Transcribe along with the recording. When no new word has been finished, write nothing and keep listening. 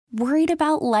Worried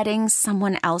about letting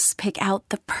someone else pick out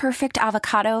the perfect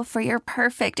avocado for your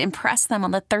perfect impress them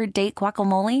on the third date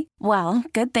guacamole? Well,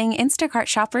 good thing Instacart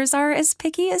shoppers are as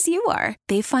picky as you are.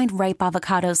 They find ripe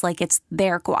avocados like it's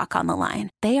their guac on the line.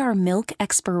 They are milk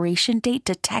expiration date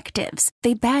detectives.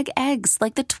 They bag eggs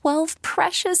like the 12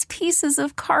 precious pieces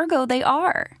of cargo they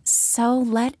are. So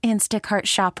let Instacart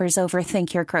shoppers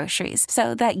overthink your groceries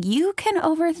so that you can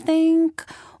overthink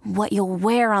what you'll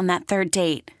wear on that third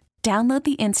date. Download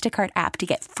the Instacart app to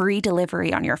get free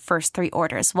delivery on your first 3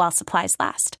 orders while supplies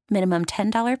last. Minimum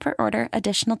 $10 per order.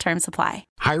 Additional terms apply.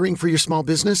 Hiring for your small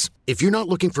business? If you're not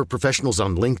looking for professionals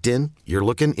on LinkedIn, you're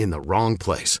looking in the wrong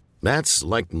place. That's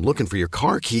like looking for your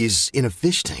car keys in a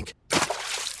fish tank.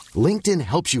 LinkedIn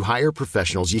helps you hire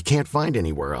professionals you can't find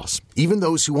anywhere else, even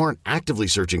those who aren't actively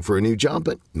searching for a new job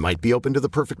but might be open to the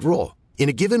perfect role. In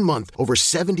a given month, over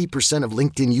 70% of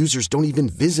LinkedIn users don't even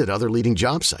visit other leading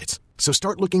job sites. So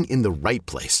start looking in the right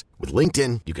place. With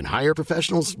LinkedIn, you can hire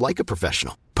professionals like a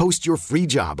professional. Post your free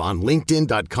job on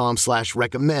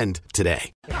linkedin.com/recommend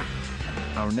today.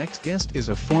 Our next guest is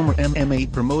a former MMA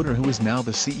promoter who is now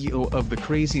the CEO of the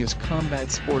craziest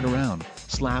combat sport around,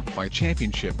 Slap Fight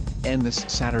Championship, and this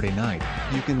Saturday night,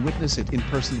 you can witness it in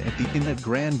person at the Inn at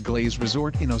Grand Glaze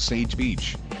Resort in Osage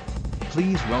Beach.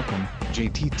 Please welcome,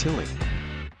 JT Tilley.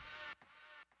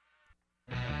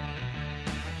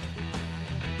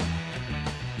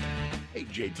 Hey,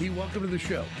 JT, welcome to the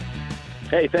show.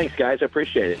 Hey, thanks, guys. I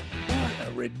appreciate it. What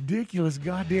a ridiculous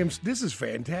goddamn... This is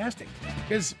fantastic.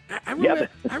 Because I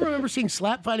remember seeing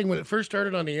slap fighting when it first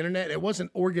started on the internet. It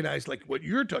wasn't organized like what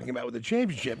you're talking about with the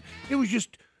championship. It was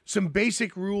just some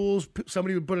basic rules.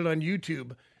 Somebody would put it on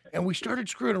YouTube. And we started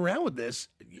screwing around with this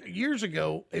years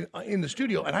ago in the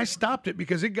studio, and I stopped it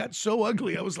because it got so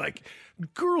ugly. I was like,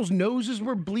 girls' noses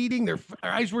were bleeding, their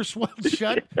eyes were swelled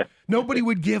shut. Nobody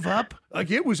would give up.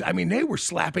 Like it was, I mean, they were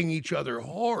slapping each other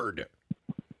hard.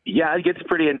 Yeah, it gets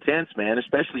pretty intense, man,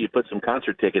 especially you put some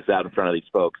concert tickets out in front of these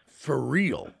folks. For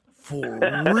real. For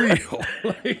real.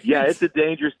 Like, yeah, it's a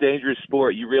dangerous, dangerous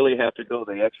sport. You really have to go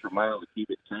the extra mile to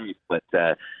keep it safe, but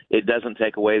it doesn't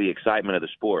take away the excitement of the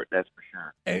sport, that's for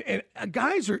sure. And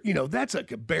guys are, that's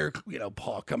like a bear,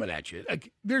 paw coming at you.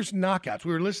 Like, there's knockouts.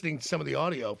 We were listening to some of the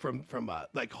audio from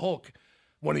like Hulk,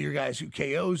 one of your guys who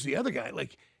KOs the other guy.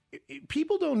 Like,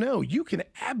 people don't know. You can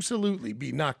absolutely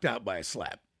be knocked out by a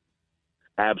slap.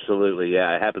 Absolutely,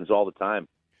 yeah. It happens all the time.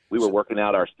 We were working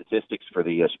out our statistics for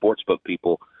the sportsbook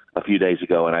people a few days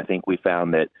ago, and I think we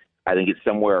found that it's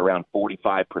somewhere around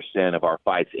 45% of our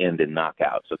fights end in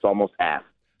knockouts. So it's almost half.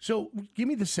 So give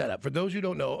me the setup. For those who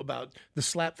don't know about the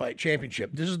Slap Fight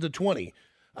Championship, this is the 20.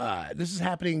 This is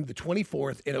happening the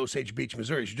 24th in Osage Beach,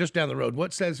 Missouri. So just down the road.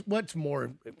 What's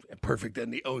more perfect than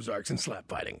the Ozarks in slap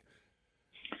fighting?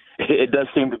 It does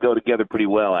seem to go together pretty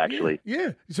well, actually.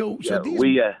 Yeah. So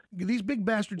these big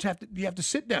bastards you have to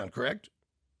sit down, correct?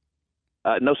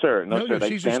 No, sir. No, sir.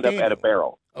 They stand up at a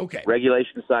barrel. Okay.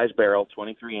 Regulation size barrel,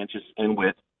 23 inches in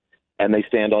width, and they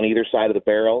stand on either side of the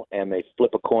barrel, and they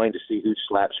flip a coin to see who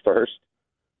slaps first,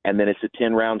 and then it's a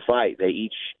 10-round fight. They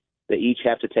each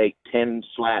have to take 10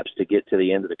 slaps to get to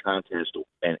the end of the contest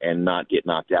and not get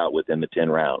knocked out within the 10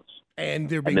 rounds. And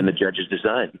then the judges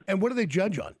decide. And what do they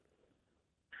judge on?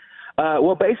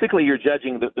 Well, basically, you're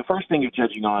judging the first thing you're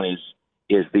judging on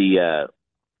is the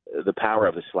power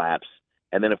of the slaps,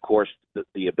 and then of course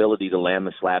the ability to land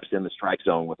the slaps in the strike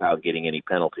zone without getting any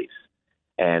penalties,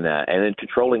 and then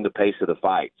controlling the pace of the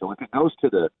fight. So if it goes to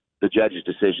the judge's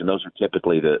decision, those are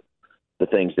typically the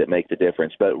things that make the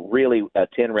difference. But really, a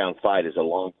 10-round fight is a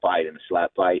long fight in a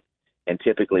slap fight, and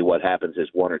typically what happens is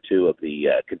one or two of the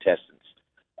contestants.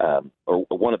 Or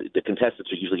one of the contestants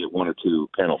are usually get one or two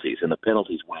penalties, and the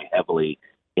penalties weigh heavily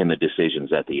in the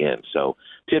decisions at the end. So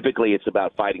typically it's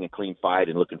about fighting a clean fight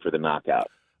and looking for the knockout.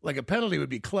 Like a penalty would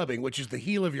be clubbing, which is the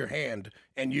heel of your hand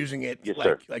and using it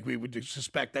like we would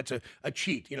suspect that's a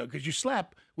cheat, because you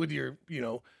slap with your,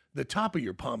 the top of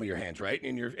your palm of your hands, right?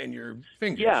 And your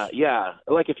fingers. Yeah.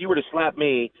 Like if you were to slap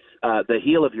me, the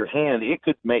heel of your hand, it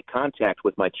could make contact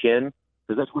with my chin,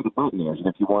 because that's where the button is. And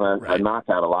if you want a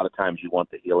knockout, a lot of times you want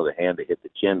the heel of the hand to hit the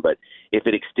chin. But if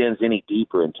it extends any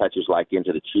deeper and touches like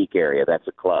into the cheek area, that's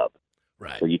a club.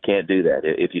 Right. So you can't do that.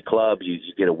 If you club, you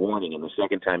get a warning, and the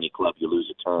second time you club, you lose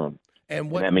a turn. And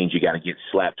that means you got to get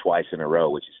slapped twice in a row,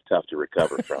 which is tough to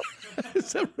recover from.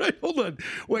 Is that right? Hold on.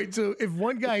 Wait. So if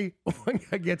one guy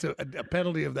gets a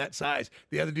penalty of that size,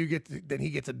 the other dude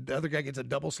the other guy gets a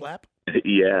double slap.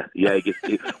 Yeah.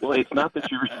 Well, it's not that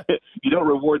you don't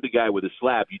reward the guy with a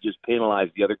slap. You just penalize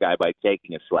the other guy by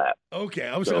taking a slap. Okay.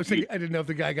 I was thinking, I didn't know if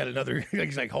the guy got another.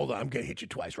 He's like, hold on, I'm gonna hit you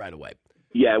twice right away.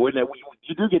 Yeah,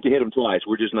 you do get to hit them twice.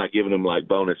 We're just not giving them like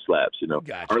bonus slaps.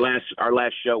 Gotcha. Our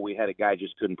last show, we had a guy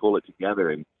just couldn't pull it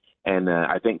together, and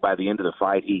I think by the end of the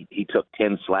fight, he took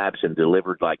 10 slaps and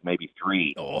delivered like maybe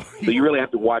 3. Oh, so you really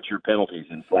have to watch your penalties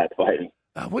in slap fighting.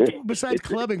 Besides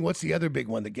clubbing, what's the other big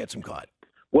one that gets him caught?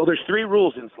 Well, there's 3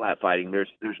 rules in slap fighting. There's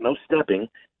no stepping.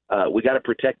 We got to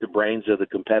protect the brains of the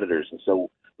competitors, and so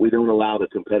we don't allow the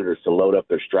competitors to load up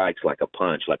their strikes like a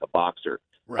punch, like a boxer.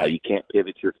 Right. You can't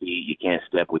pivot your feet. You can't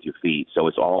step with your feet. So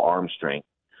it's all arm strength.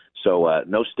 So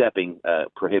no stepping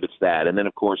prohibits that. And then,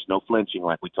 of course, no flinching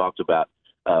like we talked about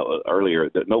earlier.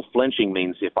 No flinching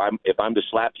means if I'm to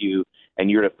slap you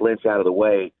and you're to flinch out of the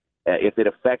way, if it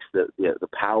affects the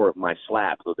power of my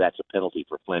slap, so that's a penalty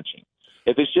for flinching.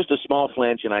 If it's just a small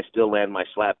flinch and I still land my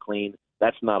slap clean,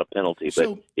 that's not a penalty.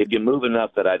 So, but if you move enough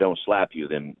that I don't slap you,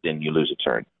 then you lose a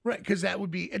turn. Right, because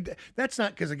that's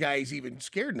not because the guy is even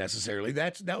scared necessarily.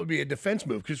 That would be a defense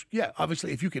move. Because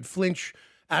obviously, if you could flinch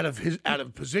out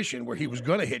of position where he was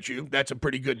going to hit you, that's a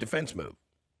pretty good defense move.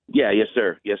 Yeah, yes,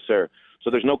 sir.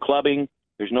 So there's no clubbing,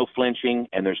 there's no flinching,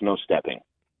 and there's no stepping.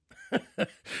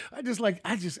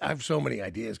 I have so many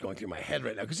ideas going through my head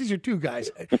right now because these are 2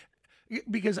 guys.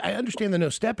 Because I understand the no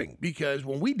stepping, because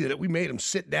when we did it, we made them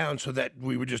sit down so that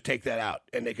we would just take that out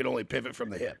and they could only pivot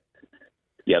from the hip.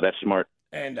 Yeah, that's smart.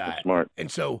 That's smart.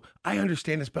 And so I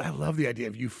understand this, but I love the idea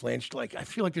of you flinched. Like, I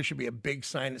feel like there should be a big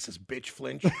sign that says bitch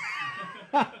flinch.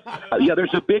 Yeah,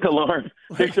 there's a big alarm.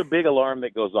 There's a big alarm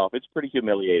that goes off. It's pretty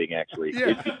humiliating, actually.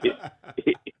 Yeah.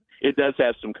 It does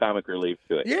have some comic relief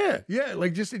to it. Yeah.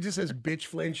 Like, it just says bitch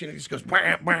flinch and it just goes,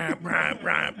 bram, bram, bram,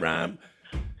 bram, bram.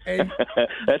 And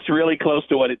that's really close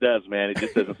to what it does, man. It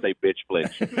just doesn't say bitch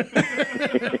flinch.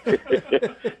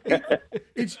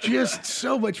 It's just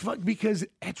so much fun because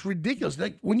it's ridiculous.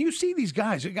 Like when you see these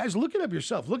guys, look it up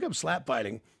yourself. Look up slap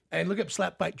fighting and look up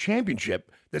Slap Fight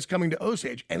Championship that's coming to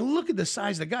Osage and look at the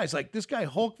size of the guys. Like this guy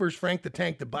Hulk versus Frank the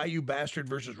Tank, the Bayou Bastard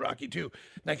versus Rocky II.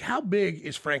 Like how big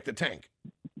is Frank the Tank?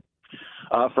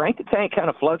 Frank the Tank kind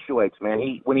of fluctuates,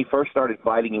 man. When he first started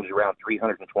fighting, he was around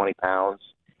 320 pounds.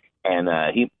 And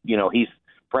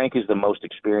Frank is the most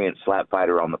experienced slap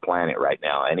fighter on the planet right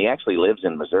now, and he actually lives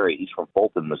in Missouri. He's from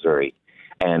Fulton, Missouri,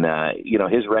 and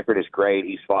his record is great.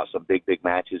 He's fought some big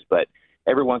matches, but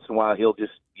every once in a while he'll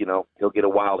just he'll get a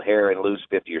wild hair and lose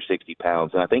 50 or 60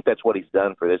 pounds, and I think that's what he's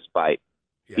done for this fight.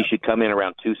 Yeah. He should come in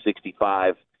around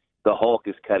 265. The Hulk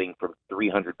is cutting from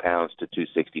 300 pounds to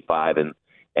 265, and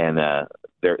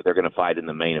they're going to fight in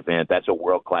the main event. That's a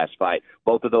world-class fight.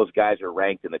 Both of those guys are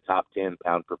ranked in the top 10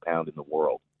 pound for pound in the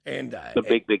world. And it's a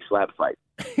big slap fight.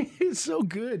 It's so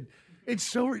good. It's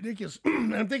so ridiculous.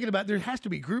 I'm thinking about there has to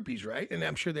be groupies, right? And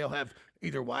I'm sure they'll have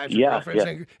either wives or girlfriends.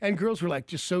 Yeah. And girls were like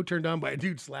just so turned on by a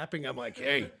dude slapping. I'm like,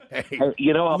 hey. I'll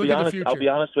be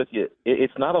honest with you.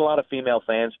 It's not a lot of female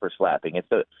fans for slapping.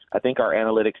 I think our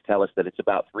analytics tell us that it's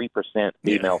about 3%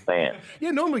 female fans.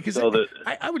 Yeah, normally because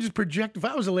I would just project. If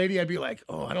I was a lady, I'd be like,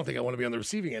 oh, I don't think I want to be on the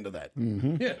receiving end of that.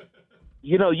 Mm-hmm. Yeah.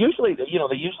 Usually they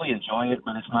usually enjoy it,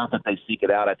 but it's not that they seek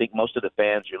it out. I think most of the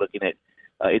fans you're looking at,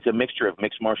 it's a mixture of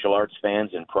mixed martial arts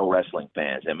fans and pro wrestling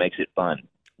fans. It makes it fun.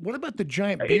 What about the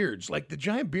giant beards? Like the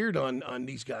giant beard on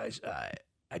these guys,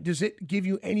 does it give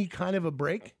you any kind of a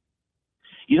break?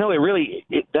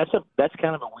 That's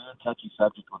kind of a weird, touchy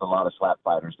subject with a lot of slap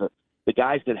fighters. The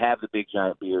guys that have the big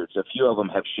giant beards, a few of them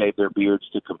have shaved their beards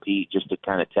to compete just to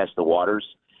kind of test the waters.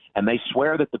 And they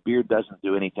swear that the beard doesn't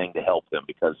do anything to help them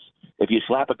because if you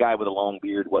slap a guy with a long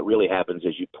beard, what really happens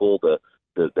is you pull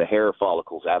the hair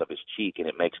follicles out of his cheek and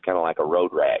it makes kind of like a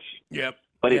road rash. Yep.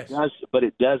 But it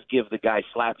does give the guy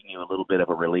slapping you a little bit of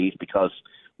a relief because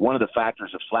one of the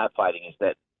factors of slap fighting is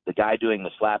that the guy doing the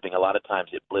slapping, a lot of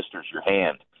times it blisters your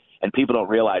hand. And people don't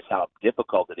realize how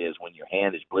difficult it is when your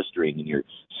hand is blistering and you're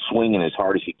swinging as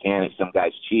hard as you can at some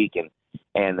guy's cheek.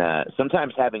 And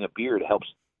sometimes having a beard helps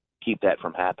keep that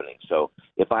from happening. So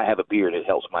if I have a beard, it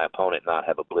helps my opponent not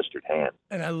have a blistered hand.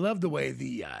 And I love the way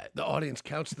the audience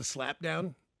counts the slap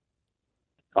down.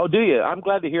 Oh, do you? I'm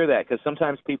glad to hear that because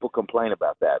sometimes people complain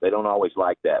about that. They don't always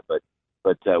like that, but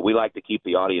we like to keep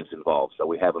the audience involved. So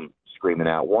we have them screaming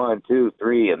out 1, 2,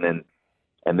 3, and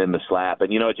then the slap.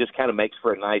 And it just kind of makes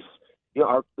for a nice.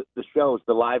 The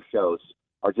live shows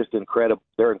are just incredible.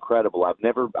 They're incredible. I've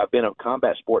been a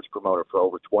combat sports promoter for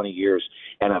over 20 years,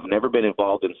 and I've never been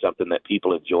involved in something that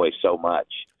people enjoy so much.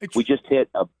 We just hit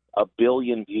a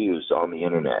billion views on the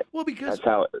internet. Well, because that's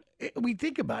how we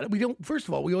think about it. We don't. First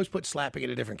of all, we always put slapping in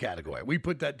a different category. We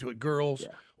put that to it girls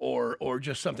or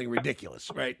just something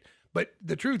ridiculous, right? But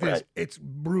the truth is, it's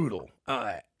brutal.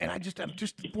 And I'm just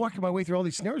walking my way through all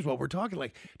these scenarios while we're talking.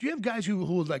 Like, do you have guys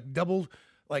who like double?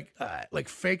 like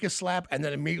fake a slap and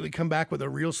then immediately come back with a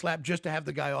real slap just to have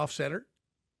the guy off center?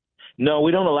 No,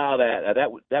 we don't allow that.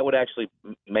 That would actually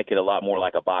make it a lot more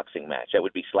like a boxing match. That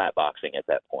would be slap boxing at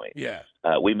that point. Yeah.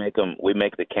 We make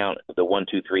the count, the 1,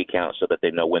 2, 3 count, so that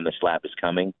they know when the slap is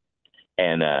coming,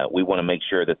 and we want to make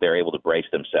sure that they're able to brace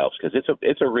themselves because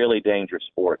it's a really dangerous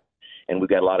sport, and we've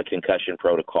got a lot of concussion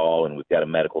protocol, and we've got a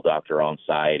medical doctor on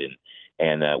site,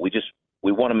 and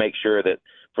we want to make sure that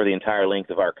for the entire length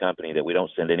of our company that we don't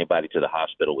send anybody to the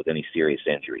hospital with any serious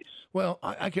injuries. Well,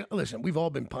 I can listen. We've all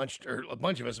been punched, or a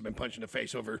bunch of us have been punched in the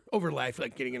face over life,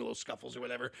 like getting in little scuffles or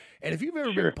whatever. And if you've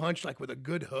ever been punched like with a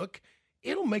good hook,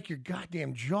 it'll make your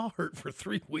goddamn jaw hurt for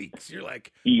 3 weeks. You're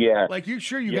like, yeah, like you're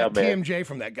sure you got man. TMJ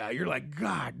from that guy. You're like,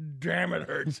 God damn, it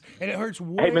hurts, and it hurts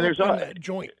way in that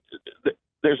joint.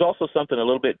 There's also something a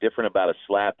little bit different about a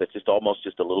slap that's just almost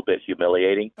just a little bit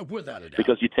humiliating. Without a doubt.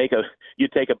 Because you take a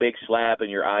big slap and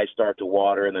your eyes start to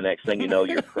water, and the next thing you know,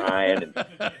 you're crying, and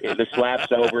the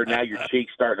slap's over. Now your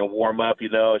cheeks starting to warm up.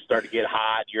 It's starting to get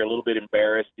hot. You're a little bit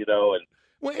embarrassed,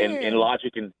 and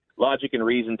logic and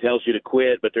reason tells you to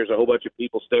quit, but there's a whole bunch of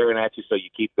people staring at you, so you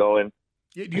keep going.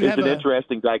 It's an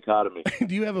interesting dichotomy.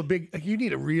 Do you have you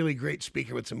need a really great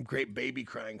speaker with some great baby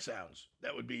crying sounds.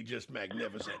 That would be just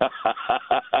magnificent.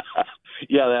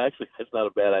 Yeah, that's not a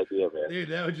bad idea, man. Dude,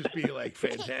 that would just be like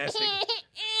fantastic.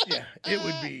 Yeah, it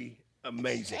would be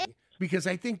amazing because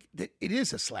I think that it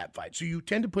is a slap fight. So you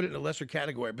tend to put it in a lesser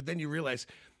category, but then you realize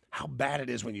how bad it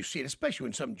is when you see it, especially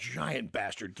when some giant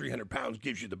bastard, 300 pounds,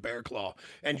 gives you the bear claw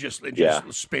and just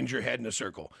spins your head in a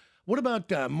circle. What about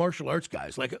martial arts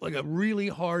guys? Like a really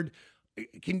hard.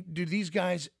 Do these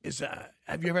guys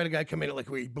have you ever had a guy come in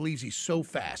where he believes he's so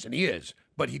fast, and he is,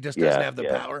 but he just doesn't have the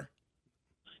power?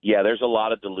 Yeah, there's a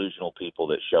lot of delusional people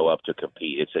that show up to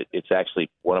compete. It's actually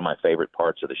one of my favorite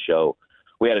parts of the show.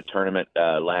 We had a tournament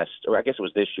earlier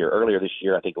this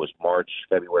year. I think it was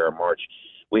February or March.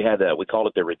 We called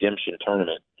it the Redemption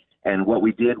Tournament, and what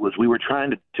we did was we were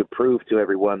trying to prove to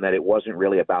everyone that it wasn't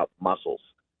really about muscles.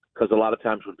 Because a lot of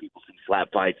times when people see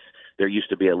slap fights, there used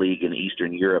to be a league in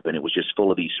Eastern Europe, and it was just full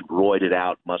of these roided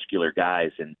out, muscular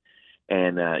guys. And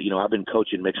I've been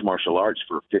coaching mixed martial arts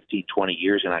for 15, 20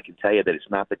 years, and I can tell you that it's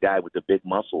not the guy with the big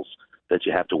muscles that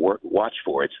you have to watch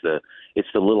for. It's the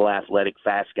little athletic,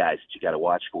 fast guys that you got to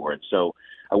watch for. And so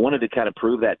I wanted to kind of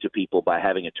prove that to people by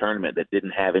having a tournament that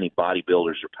didn't have any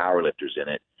bodybuilders or powerlifters in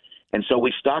it. And so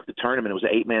we stocked the tournament. It was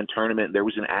an 8-man tournament. There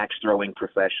was an axe throwing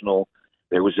professional.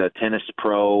 There was a tennis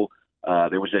pro.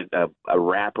 There was a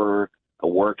rapper, a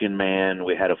working man.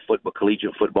 We had a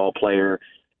collegiate football player.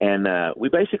 And we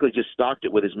basically just stocked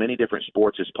it with as many different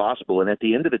sports as possible. And at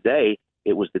the end of the day,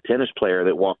 it was the tennis player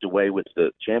that walked away with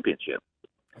the championship.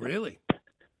 Really?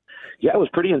 Yeah, it was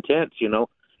pretty intense,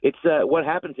 It's what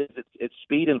happens is it's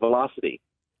speed and velocity.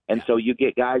 And so you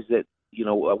get guys that,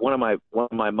 one of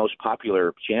my most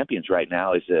popular champions right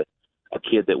now is a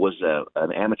kid that was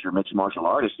an amateur mixed martial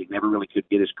artist. He never really could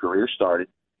get his career started.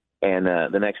 And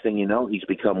the next thing you know, he's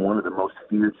become one of the most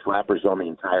feared slappers on the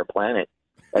entire planet.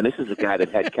 And this is a guy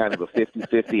that had kind of a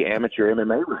 50-50 amateur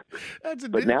MMA record. That's a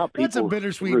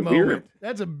bittersweet moment.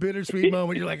 That's a bittersweet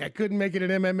moment. You're like, I couldn't make it in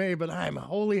MMA, but I'm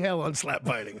holy hell on slap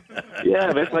fighting.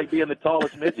 Yeah, that's like being the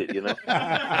tallest midget, It's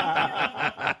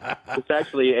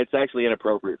actually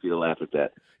inappropriate for you to laugh at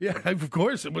that. Yeah, of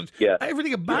course it was. Yeah.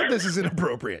 Everything about this is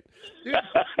inappropriate. Dude,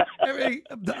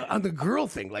 on the girl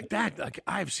thing like that,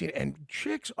 I've seen, and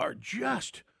chicks are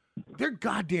just. They're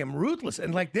goddamn ruthless,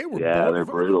 and they were. Yeah, they're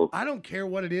brutal. I don't care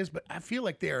what it is, but I feel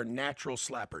like they are natural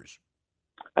slappers.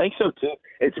 I think so too.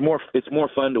 It's more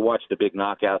fun to watch the big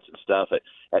knockouts and stuff at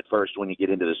first when you get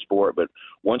into the sport, but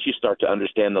once you start to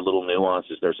understand the little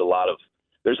nuances, there's a lot of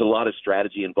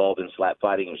strategy involved in slap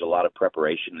fighting. There's a lot of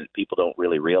preparation that people don't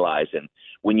really realize, and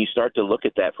when you start to look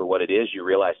at that for what it is, you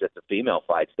realize that the female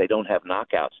fights, they don't have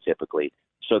knockouts typically,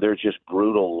 so they're just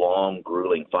brutal, long,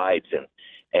 grueling fights, and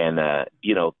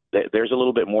there's a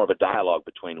little bit more of a dialogue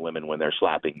between women when they're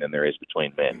slapping than there is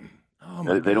between men.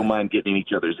 Oh, they don't mind getting in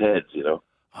each other's heads,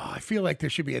 Oh, I feel like there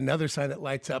should be another sign that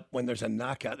lights up when there's a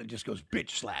knockout that just goes,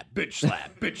 bitch slap, bitch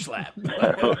slap, bitch slap.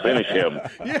 Finish him.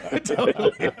 Yeah,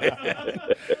 totally.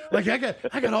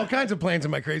 I got all kinds of plans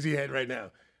in my crazy head right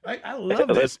now. I love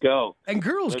this. Let's go. And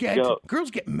girls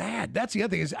get mad. That's the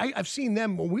other thing is I've seen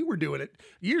them when we were doing it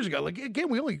years ago. Again,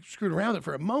 we only screwed around it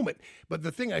for a moment, but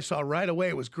the thing I saw right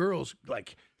away was girls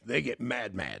they get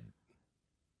mad.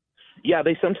 Yeah,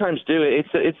 they sometimes do.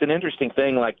 It's an interesting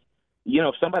thing.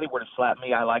 If somebody were to slap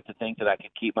me, I like to think that I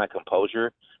could keep my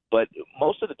composure. But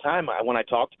most of the time, when I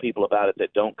talk to people about it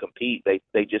that don't compete,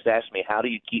 they just ask me, how do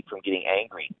you keep from getting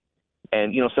angry?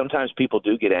 And sometimes people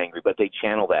do get angry, but they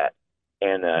channel that.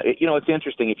 It's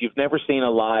interesting. If you've never seen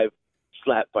a live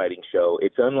slap fighting show,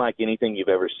 it's unlike anything you've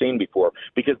ever seen before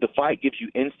because the fight gives you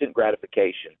instant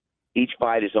gratification. Each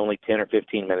fight is only 10 or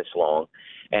 15 minutes long,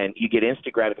 and you get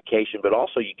instant gratification, but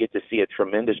also you get to see a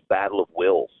tremendous battle of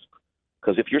wills.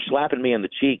 Because if you're slapping me in the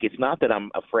cheek, it's not that I'm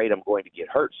afraid I'm going to get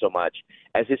hurt so much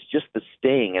as it's just the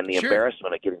sting and the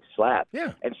embarrassment of getting slapped.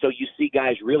 Yeah. And so you see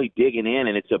guys really digging in,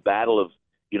 and it's a battle of,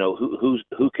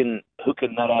 who can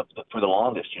nut up for the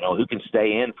longest, who can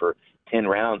stay in for 10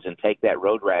 rounds and take that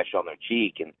road rash on their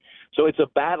cheek. And so it's a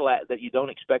battle that you don't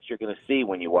expect you're going to see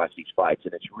when you watch these fights,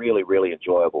 and it's really, really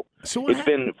enjoyable. So it's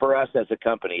been, for us as a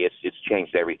company, it's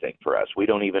changed everything for us. We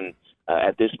don't even,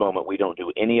 at this moment, we don't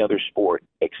do any other sport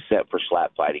except for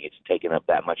slap fighting. It's taken up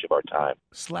that much of our time.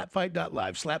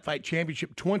 Slapfight.live, Slap Fight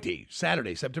Championship 20,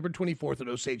 Saturday, September 24th at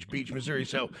Osage Beach, Missouri.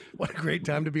 So what a great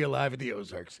time to be alive at the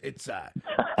Ozarks. It's, I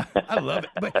love it.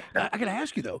 But I got to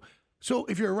ask you, though, so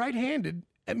if you're right-handed,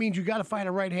 that means you got to fight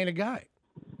a right-handed guy.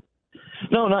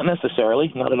 No, not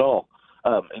necessarily. Not at all.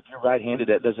 If you're right-handed,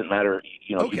 that doesn't matter.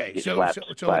 Okay, you get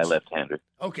slapped by a left-hander.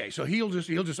 Okay, so he'll just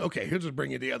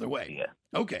bring you the other way.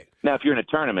 Yeah. Okay. Now, if you're in a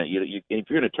tournament, if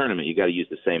you're in a tournament, you got to use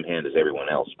the same hand as everyone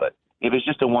else. But if it's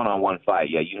just a one-on-one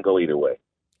fight, yeah, you can go either way.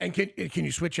 And can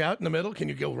you switch out in the middle? Can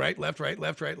you go right, left, right,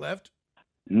 left, right, left?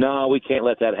 No, we can't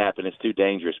let that happen. It's too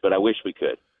dangerous. But I wish we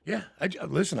could. Yeah.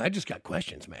 Listen, I just got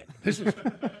questions, man. This is.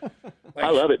 I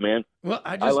love it, man. Well,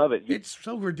 I love it. It's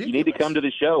so ridiculous. You need to come to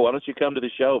the show. Why don't you come to the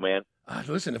show, man?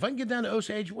 Listen, if I can get down to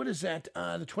Osage, what is that?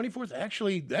 The 24th?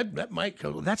 Actually, that might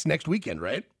go. That's next weekend,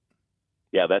 right?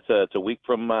 Yeah, it's a week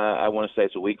from. I want to say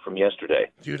it's a week from yesterday.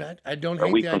 Dude, I don't hate the idea.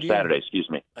 A week from Saturday, excuse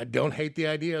me. I don't hate the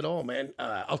idea at all, man.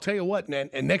 I'll tell you what,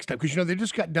 man. And next time, because they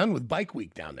just got done with Bike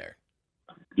Week down there.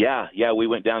 Yeah, we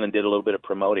went down and did a little bit of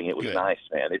promoting. It was nice,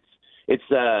 man. It's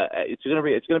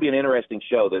gonna be an interesting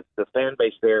show. The fan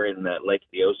base there in Lake of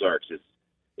the Ozarks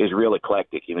is real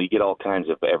eclectic. You get all kinds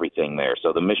of everything there.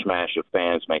 So the mishmash of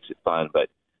fans makes it fun. But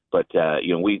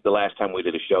the last time we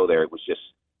did a show there, it was just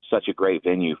such a great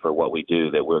venue for what we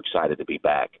do that we're excited to be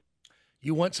back.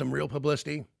 You want some real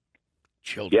publicity?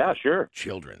 Children. Yeah, sure.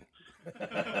 Children.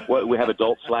 What, we have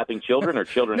adults slapping children or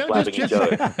children slapping each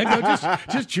other? No,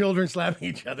 just children slapping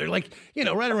each other. Like,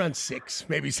 right around 6,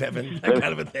 maybe 7, that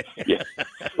kind of a thing. Yeah.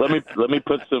 Let me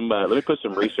put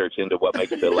some research into what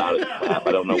makes the loudest slap.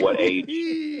 I don't know what age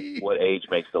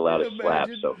makes the loudest slap.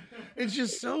 So it's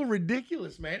just so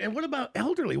ridiculous, man. And what about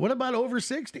elderly? What about over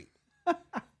 60?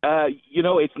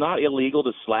 It's not illegal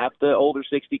to slap the older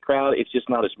 60 crowd. It's just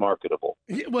not as marketable.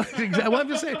 Yeah, well, exactly. Well, I'm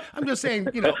just saying.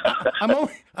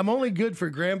 I'm only good for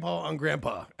grandpa on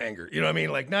grandpa anger. You know what I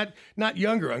mean? Like not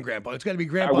younger on grandpa. It's got to be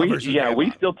grandpa versus grandpa. Are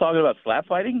we still talking about slap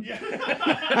fighting? Yeah.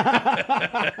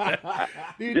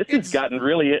 Dude, this has gotten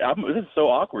really. This is so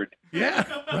awkward. Yeah,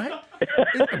 right.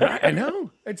 Right, I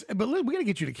know. But look, we got to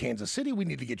get you to Kansas City. We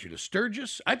need to get you to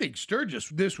Sturgis. I think Sturgis,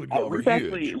 this would go over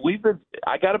huge.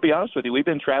 I got to be honest with you. We've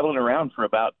been traveling around for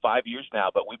about 5 years now,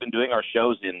 but we've been doing our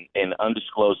shows in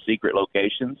undisclosed secret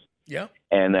locations. Yeah.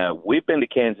 And we've been to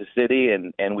Kansas City,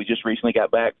 and we just recently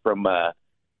got back from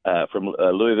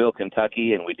Louisville,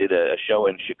 Kentucky, and we did a show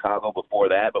in Chicago before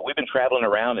that. But we've been traveling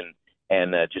around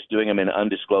and just doing them in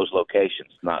undisclosed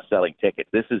locations, not selling tickets.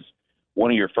 This is one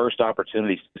of your first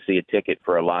opportunities to see a ticket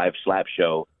for a live slap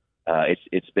show.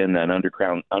 It's been an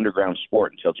underground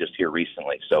sport until just here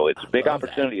recently. So it's a big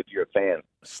opportunity if you're a fan.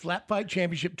 Slap Fight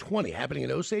Championship 20 happening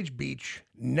in Osage Beach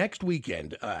next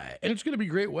weekend. And it's going to be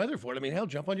great weather for it. I mean, hell,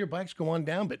 jump on your bikes, go on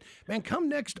down. But, man, come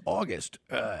next August,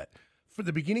 for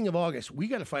the beginning of August, we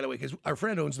got to find a way because our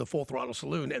friend owns the Full Throttle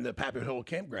Saloon and the Pappy Hill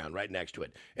Campground right next to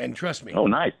it. And trust me,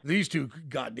 nice. These two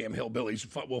goddamn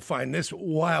hillbillies will find this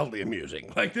wildly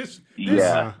amusing. Like this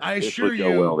I assure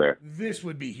you, this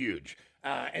would be huge.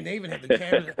 And they even had the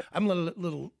Canada. I'm a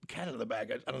little cat out of the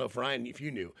bag. I don't know if Ryan, if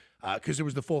you knew, because there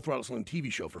was the Full Throttle Saloon TV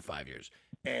show for 5 years,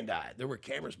 and there were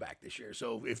cameras back this year.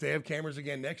 So if they have cameras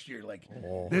again next year,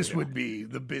 this would be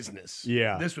the business.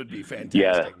 Yeah, this would be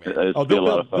fantastic. Yeah, man. They'll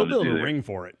build a ring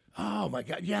for it. Oh my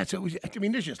God, yeah. So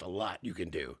there's just a lot you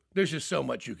can do. There's just so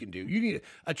much you can do. You need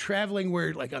a traveling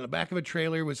where, like, on the back of a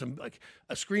trailer with some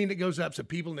a screen that goes up so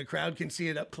people in the crowd can see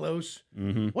it up close.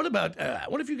 Mm-hmm. What about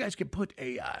what if you guys could put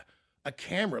a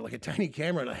camera, like a tiny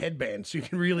camera, on a headband, so you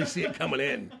can really see it coming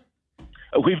in?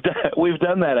 We've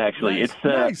done that actually.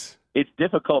 Nice. It's it's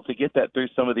difficult to get that through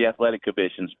some of the athletic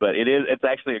commissions, but it's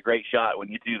actually a great shot when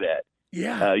you do that.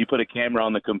 Yeah. You put a camera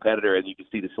on the competitor and you can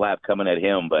see the slap coming at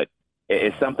him, but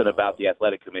it's something about the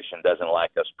athletic commission doesn't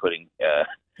like us putting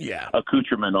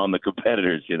accoutrement on the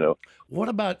competitors. What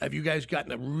about, have you guys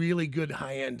gotten a really good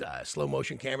high-end slow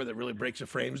motion camera that really breaks the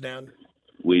frames down?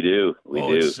 We do. We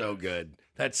do. It's so good.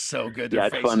 That's so good. Yeah,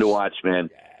 it's fun to watch, man.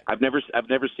 I've never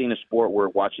seen a sport where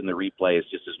watching the replay is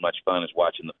just as much fun as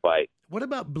watching the fight. What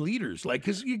about bleeders? Like,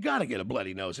 because you got to get a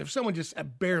bloody nose. If someone just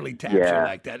barely taps you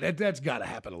like that's got to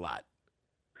happen a lot.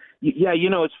 Yeah,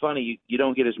 it's funny. You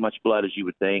don't get as much blood as you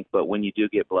would think, but when you do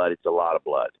get blood, it's a lot of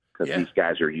blood because these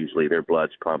guys are usually their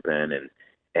blood's pumping,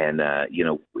 and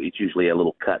it's usually a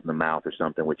little cut in the mouth or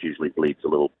something, which usually bleeds a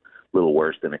little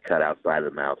worse than a cut outside of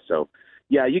the mouth. So,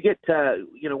 yeah, you get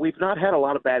we've not had a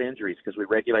lot of bad injuries because we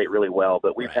regulate really well,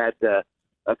 but we've had a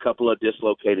couple of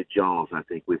dislocated jaws. I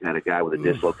think we've had a guy with a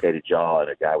dislocated jaw and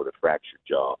a guy with a fractured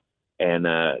jaw, and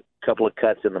a couple of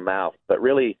cuts in the mouth. But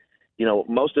really,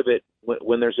 most of it,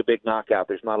 when there's a big knockout,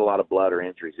 there's not a lot of blood or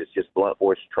injuries. It's just blunt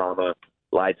force trauma.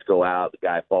 Lights go out, the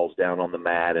guy falls down on the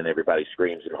mat, and everybody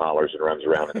screams and hollers and runs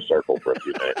around in a circle for a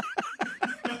few minutes.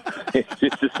 It's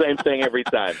just the same thing every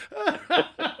time.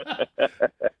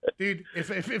 Dude,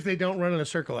 if they don't run in a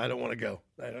circle, I don't want to go.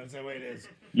 That's the way it is.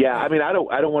 Yeah, I mean, I don't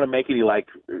want to make any I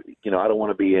don't want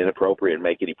to be inappropriate and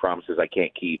make any promises I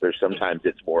can't keep. Or sometimes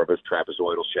it's more of a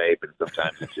trapezoidal shape, and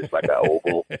sometimes it's just like an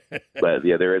oval. But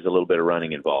yeah, there is a little bit of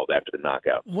running involved after the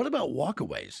knockout. What about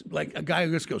walkaways? Like a guy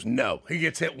who just goes, no. He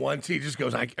gets hit once, he just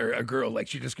goes, or a girl, like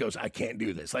she just goes, I can't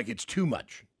do this. Like it's too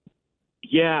much.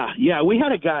 Yeah. We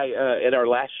had a guy at our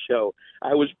last show.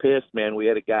 I was pissed, man. We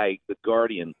had a guy, the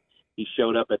Guardian. He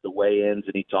showed up at the weigh-ins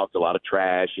and he talked a lot of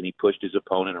trash and he pushed his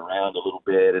opponent around a little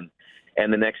bit.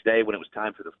 And the next day when it was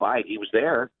time for the fight, he was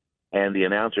there. And the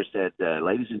announcer said,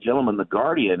 ladies and gentlemen, the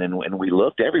Guardian. And we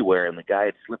looked everywhere and the guy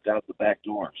had slipped out the back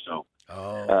door. So,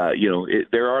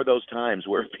 there are those times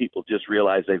where people just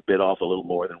realize they've bit off a little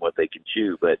more than what they can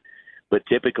chew. But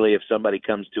typically if somebody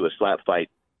comes to a slap fight,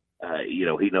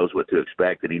 he knows what to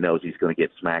expect, and he knows he's going to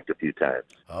get smacked a few times.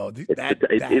 Oh, I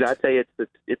tell you,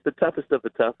 it's the toughest of the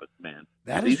toughest, man.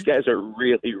 These guys are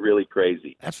really, really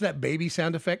crazy. That's where that baby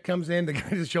sound effect comes in. The guy at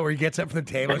the show where he gets up from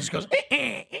the table and just goes,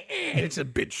 it's a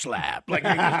bitch slap. Like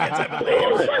he just gets up and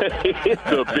leaves. It's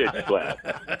a bitch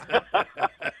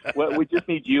slap. Well, we just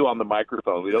need you on the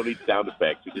microphone. We don't need sound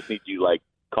effects. We just need you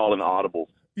calling audibles.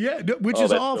 Yeah, which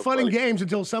is all fun and games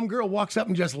until some girl walks up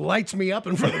and just lights me up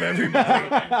in front of everybody.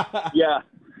 Yeah.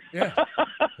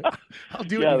 I'll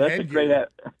do it. That's a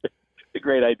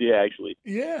great idea, actually.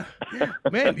 Yeah.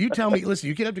 Man, you tell me. Listen,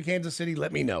 you get up to Kansas City,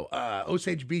 let me know.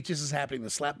 Osage Beach, this is happening. The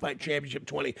Slap Fight Championship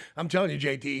 20. I'm telling you,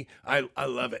 JT, I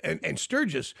love it. And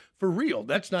Sturgis, for real,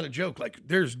 that's not a joke. Like,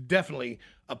 there's definitely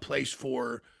a place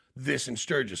for this in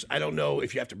Sturgis. I don't know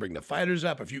if you have to bring the fighters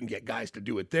up, if you can get guys to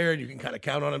do it there, and you can kind of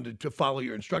count on them to follow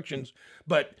your instructions.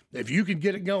 But if you can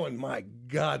get it going, my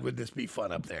God, would this be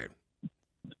fun up there?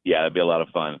 Yeah, it'd be a lot of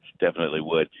fun. Definitely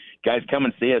would. Guys, come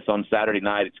and see us on Saturday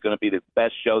night. It's going to be the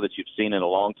best show that you've seen in a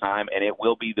long time, and it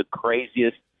will be the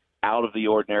craziest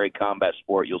out-of-the-ordinary combat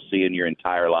sport you'll see in your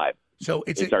entire life. So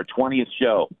it's our 20th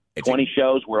show. 20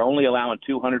 shows. We're only allowing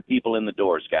 200 people in the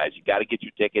doors, guys. You got to get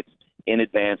your tickets in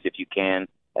advance if you can.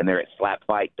 And they're at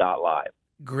slapfight.live.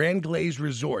 Grand Glaze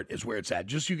Resort is where it's at.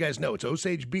 Just so you guys know, it's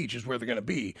Osage Beach is where they're going to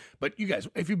be. But you guys,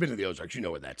 if you've been to the Ozarks, you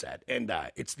know where that's at. And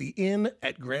it's the Inn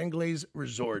at Grand Glaze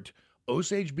Resort,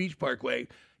 Osage Beach Parkway.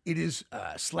 It is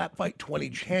Slap Fight 20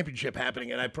 Championship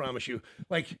happening, and I promise you,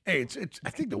 hey, it's. I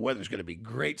think the weather's going to be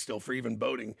great still for even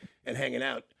boating and hanging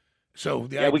out. So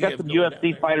we got some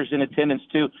UFC fighters in attendance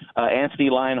too. Anthony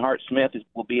Lionheart Smith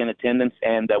will be in attendance,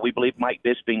 and we believe Mike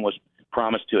Bisping was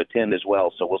promised to attend as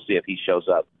well. So we'll see if he shows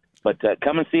up. But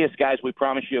come and see us, guys. We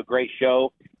promise you a great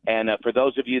show. And for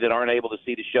those of you that aren't able to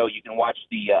see the show, you can watch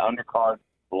the undercard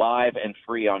live and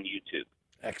free on YouTube.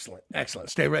 Excellent.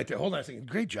 Stay right there. Hold on a second.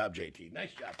 Great job, JT.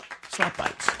 Nice job. Slap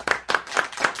fights.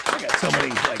 I got so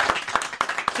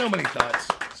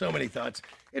many thoughts.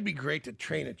 It'd be great to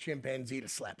train a chimpanzee to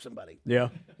slap somebody. Yeah.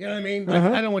 You know what I mean?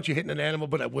 I don't want you hitting an animal,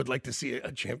 but I would like to see a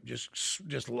chimp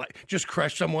just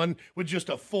crush someone with just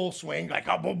a full swing, like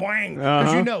a bang.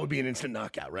 Because it would be an instant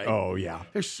knockout, right? Oh, yeah.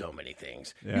 There's so many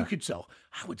things. Yeah.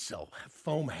 I would sell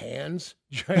foam hands,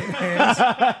 giant hands.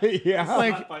 Yeah.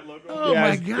 My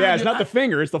God. Yeah, it's not the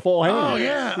finger, it's the full hand. Oh,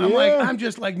 yeah. I'm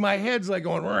just my head's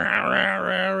going, rah, rah,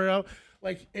 rah, rah.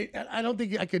 I don't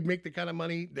think I could make the kind of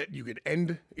money that you could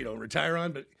retire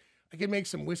on, but I could make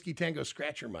some Whiskey Tango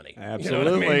scratcher money.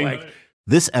 Absolutely. You know what I mean?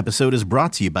 This episode is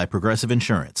brought to you by Progressive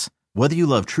Insurance. Whether you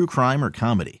love true crime or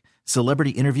comedy,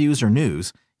 celebrity interviews or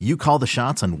news, you call the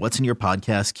shots on what's in your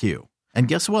podcast queue. And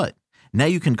guess what? Now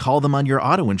you can call them on your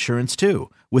auto insurance too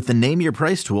with the Name Your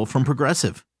Price tool from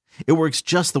Progressive. It works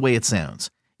just the way it sounds.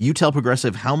 You tell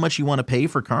Progressive how much you want to pay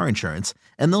for car insurance,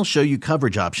 and they'll show you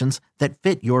coverage options that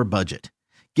fit your budget.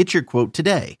 Get your quote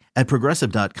today at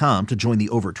Progressive.com to join the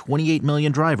over 28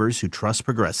 million drivers who trust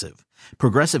Progressive.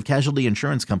 Progressive Casualty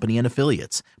Insurance Company and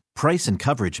Affiliates. Price and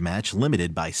coverage match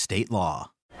limited by state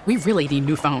law. We really need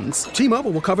new phones.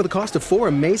 T-Mobile will cover the cost of 4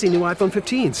 amazing new iPhone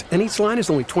 15s, and each line is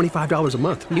only $25 a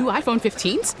month. New iPhone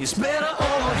 15s? It's better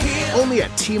over here. Only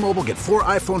at T-Mobile, get 4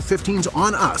 iPhone 15s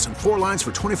on us and 4 lines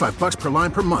for $25 per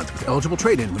line per month with eligible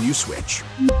trade-in when you switch.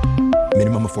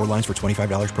 Minimum of 4 lines for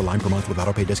 $25 per line per month with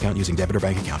autopay discount using debit or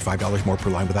bank account. $5 more per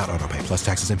line without autopay, plus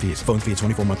taxes and fees. Phone fee at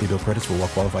 24 monthly bill credits for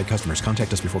well-qualified customers.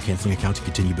 Contact us before canceling account to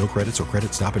continue bill credits or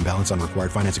credit stop and balance on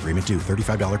required finance agreement due.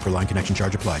 $35 per line connection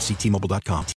charge applies. See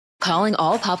T-Mobile.com. Calling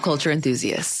all pop culture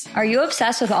enthusiasts. Are you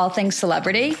obsessed with all things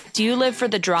celebrity? Do you live for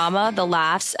the drama, the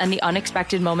laughs, and the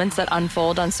unexpected moments that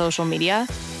unfold on social media?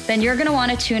 Then you're going to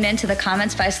want to tune in to the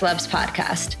Comments by Celebs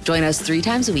podcast. Join us 3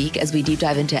 times a week as we deep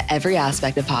dive into every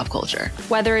aspect of pop culture.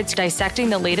 Whether it's dissecting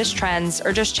the latest trends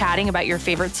or just chatting about your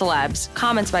favorite celebs,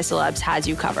 Comments by Celebs has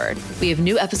you covered. We have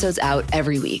new episodes out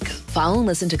every week. Follow and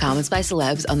listen to Comments by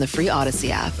Celebs on the free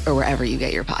Odyssey app or wherever you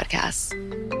get your podcasts.